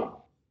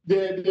how.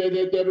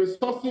 The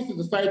resources in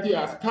society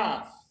are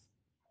scarce.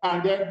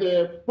 and then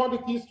the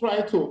politics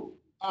try to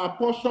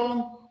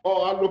portion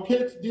or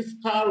allocate these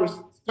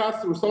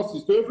scarce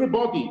resources to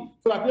everybody,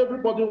 so that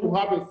everybody will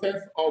have a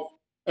sense of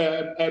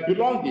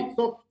belonging.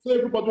 So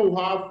everybody will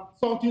have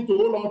something to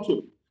hold on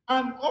to.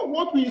 And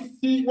what we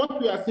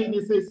are seeing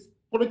is a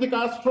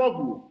political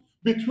struggle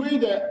between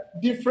the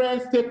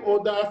different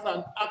stakeholders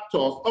and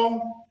actors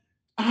on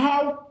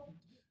how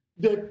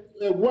the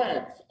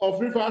wealth of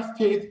Rivers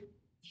State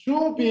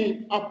should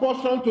be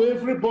apportioned to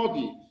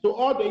everybody, to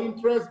all the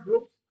interest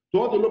groups, to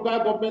all the local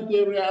government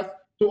areas,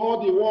 to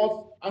all the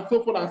wards, and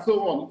so forth and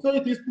so on. So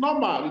it is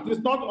normal, it is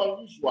not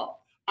unusual,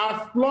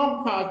 as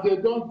long as they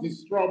don't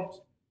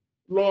disrupt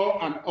law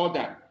and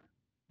order.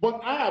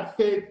 But I have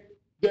said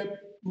the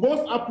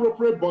most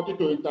appropriate body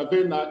to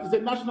intervene now is the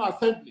National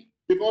Assembly,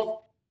 because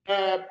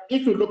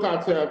if you look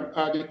at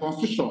the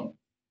Constitution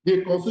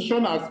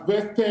has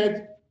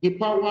vested the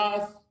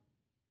powers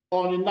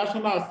on the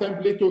National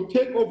Assembly to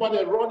take over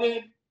the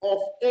running of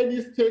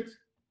any state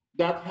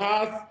that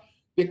has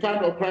the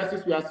kind of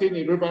crisis we are seeing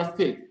in Rivers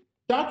State.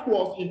 That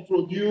was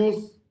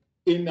introduced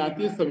in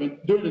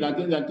during the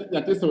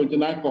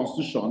 1979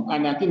 Constitution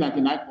and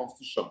 1999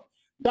 Constitution.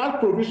 That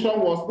provision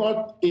was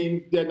not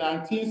in the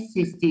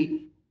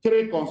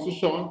 1963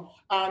 Constitution,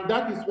 and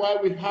that is why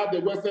we had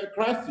the Worsen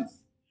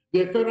crisis.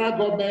 The federal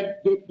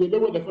government, the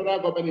way the federal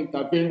government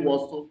intervened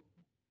was to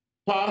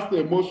pass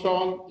a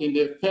motion in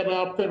the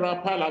federal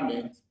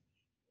parliament,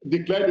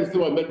 declared a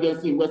state of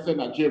emergency in Western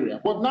Nigeria.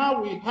 But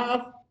now we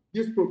have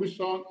this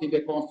provision in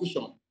the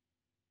Constitution.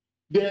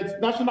 The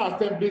National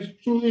Assembly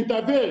should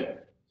intervene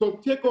to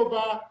take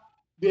over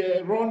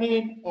the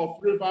running of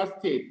Rivers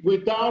State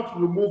without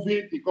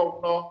removing the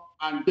governor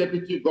and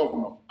deputy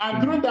governor.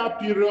 And during that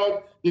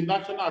period, the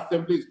National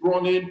Assembly is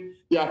running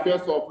the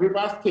affairs of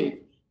Rivers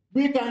State.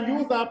 We can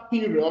use that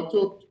period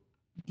to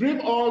bring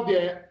all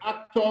the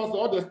actors,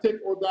 all the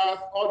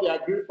stakeholders, all the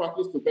aggrieved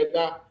parties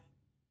together.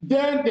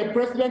 Then the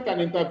president can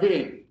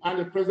intervene, and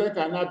the president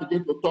can now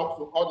begin to talk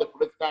to all the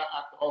political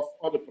actors,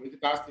 all the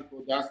political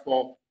stakeholders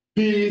for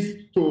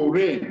peace to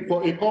reign,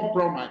 for a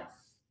compromise.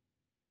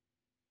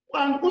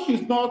 And which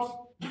is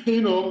not,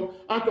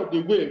 out of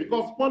the way,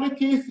 because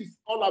politics is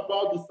all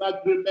about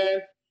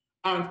disagreement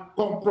and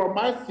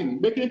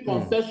compromising, making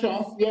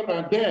concessions here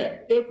and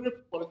there. Every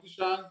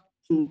politician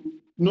should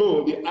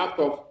know the act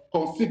of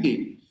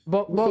conceding.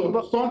 But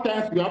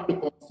sometimes you have to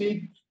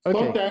concede,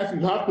 sometimes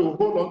you have to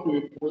hold on to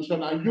a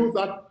position and use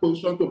that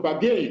position to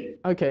bargain.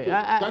 Okay,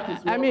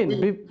 so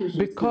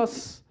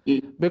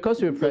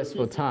because we're pressed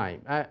for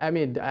time,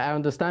 I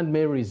understand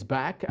Mary's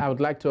back. I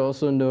would like to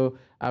also know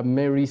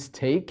Mary's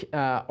take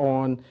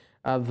on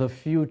the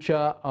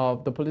future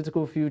of the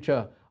political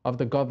future of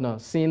the governor,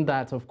 seeing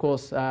that, of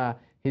course,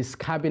 his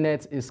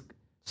cabinet is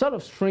sort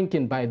of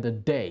shrinking by the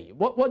day.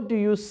 What do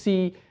you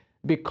see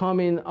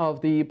becoming of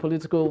the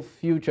political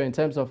future in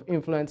terms of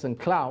influence and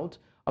clout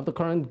of the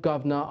current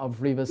governor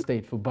of Rivers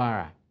State,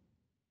 Fubara?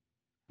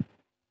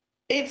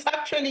 It's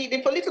actually,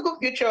 the political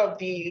future of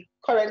the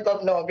current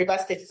governor of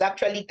Rivers State is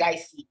actually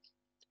dicey.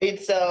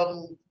 It's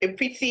a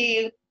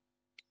pretty,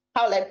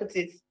 how will I put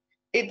it?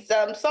 It's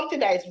something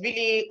that is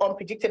really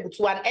unpredictable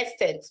to an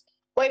extent.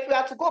 But if we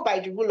are to go by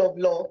the rule of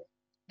law,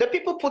 the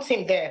people put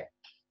him there.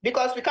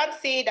 Because we can't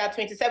say that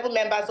 27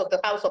 members of the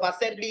House of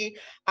Assembly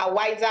are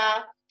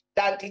wiser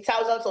than the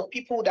thousands of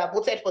people that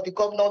voted for the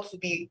governor to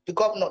be the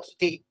governor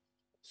today.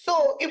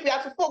 So if we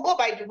have to go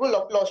by the rule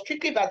of law,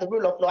 strictly by the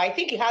rule of law, I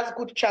think he has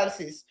good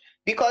chances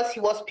because he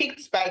was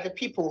picked by the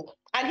people.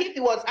 And if he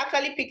was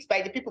actually picked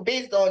by the people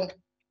based on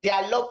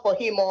their love for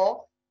him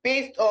or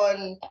based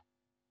on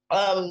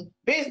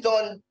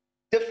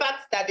the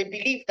fact that they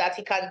believe that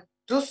he can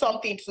do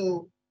something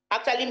to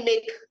actually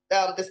make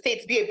the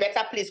state be a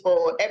better place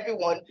for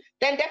everyone,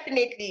 then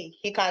definitely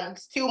he can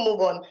still move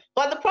on.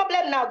 But the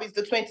problem now is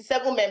the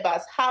 27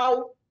 members.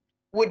 How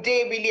would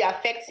they really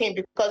affect him?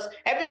 Because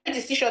every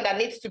decision that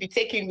needs to be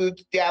taken with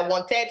their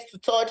 1/3 to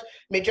 3rd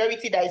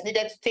majority that is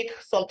needed to take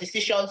some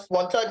decisions,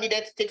 1/3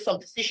 needed to take some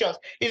decisions,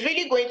 is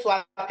really going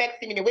to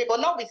affect him in a way. But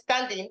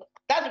notwithstanding,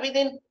 that's the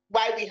reason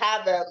why we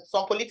have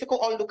some political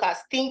onlookers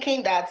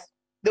thinking that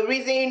the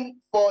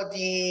reason for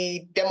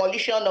the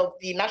demolition of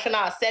the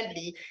National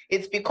Assembly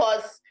is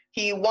because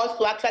he wants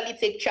to actually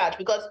take charge.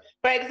 Because,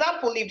 for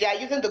example, if they are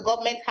using the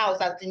government house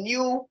as the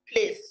new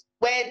place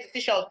where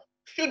decisions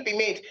should be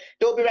made,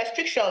 there will be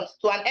restrictions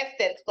to an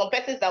extent, some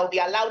persons that will be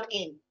allowed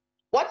in.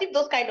 What if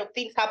those kind of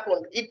things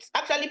happen? It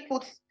actually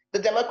puts the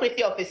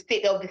democracy of the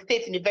state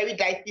in a very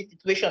dicey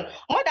situation.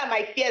 More than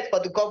my fears for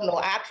the governor,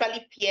 I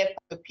actually fear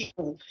for the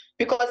people,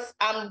 because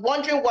I'm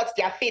wondering what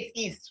their fate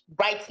is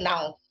right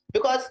now.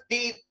 Because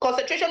the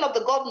concentration of the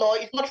governor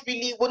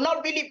will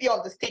not really be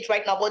on the stage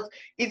right now, but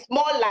it's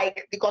more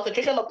like the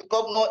concentration of the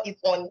governor is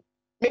on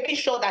making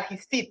sure that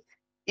his seat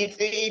is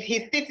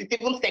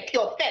even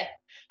secure first.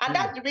 And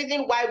that's the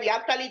reason why we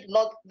actually do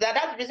not,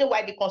 that's the reason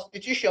why the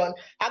Constitution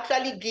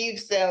actually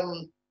gives,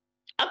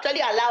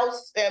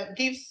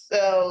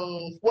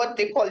 what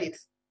they call it.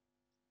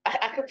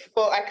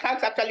 I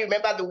can't actually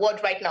remember the word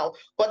right now,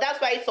 but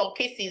that's why in some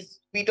cases,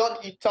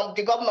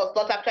 the governors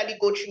don't actually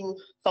go through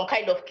some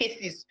kind of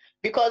cases,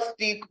 because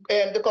the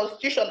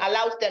constitution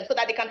allows them so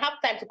that they can have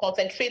time to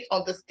concentrate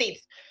on the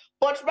states.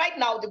 But right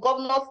now, the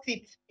governor's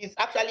seat is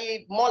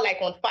actually more like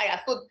on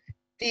fire. So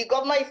the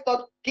governor is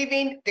not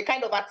giving the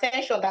kind of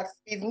attention that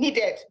is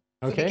needed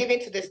to be given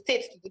to the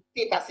state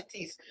as it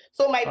is.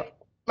 So my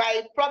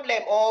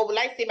problem, or will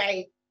I say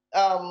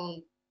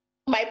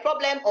my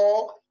problem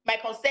or my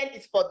concern,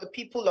 is for the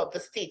people of the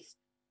states,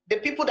 the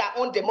people that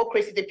own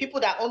democracy, the people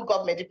that own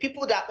government, the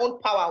people that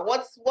own power.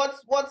 What is it?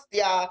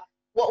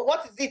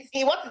 What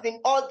is in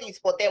all this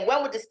for them?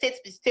 When will the states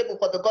be stable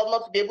for the governor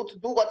to be able to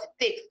do what it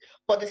takes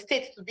for the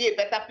state to be a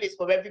better place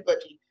for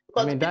everybody?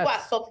 Because people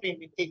are suffering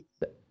with it.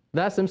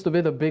 That seems to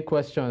be the big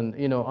question,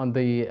 on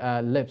the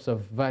lips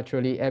of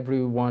virtually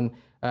everyone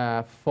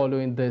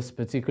following this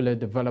particular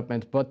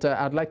development. But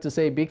I'd like to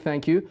say a big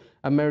thank you,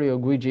 Mary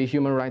Ogwiji,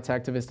 human rights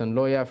activist and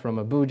lawyer from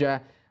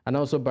Abuja, and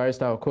also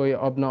Barrister Okoi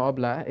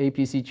Obono-Obla,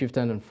 APC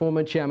chieftain and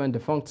former chairman,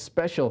 defunct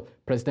Special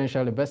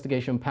Presidential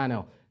Investigation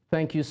Panel.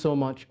 Thank you so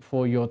much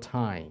for your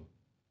time.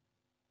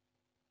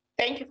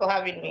 Thank you for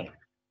having me.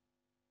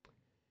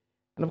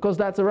 And of course,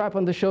 that's a wrap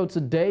on the show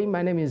today.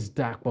 My name is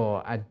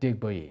Dapo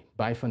Adegboye.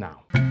 Bye for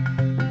now.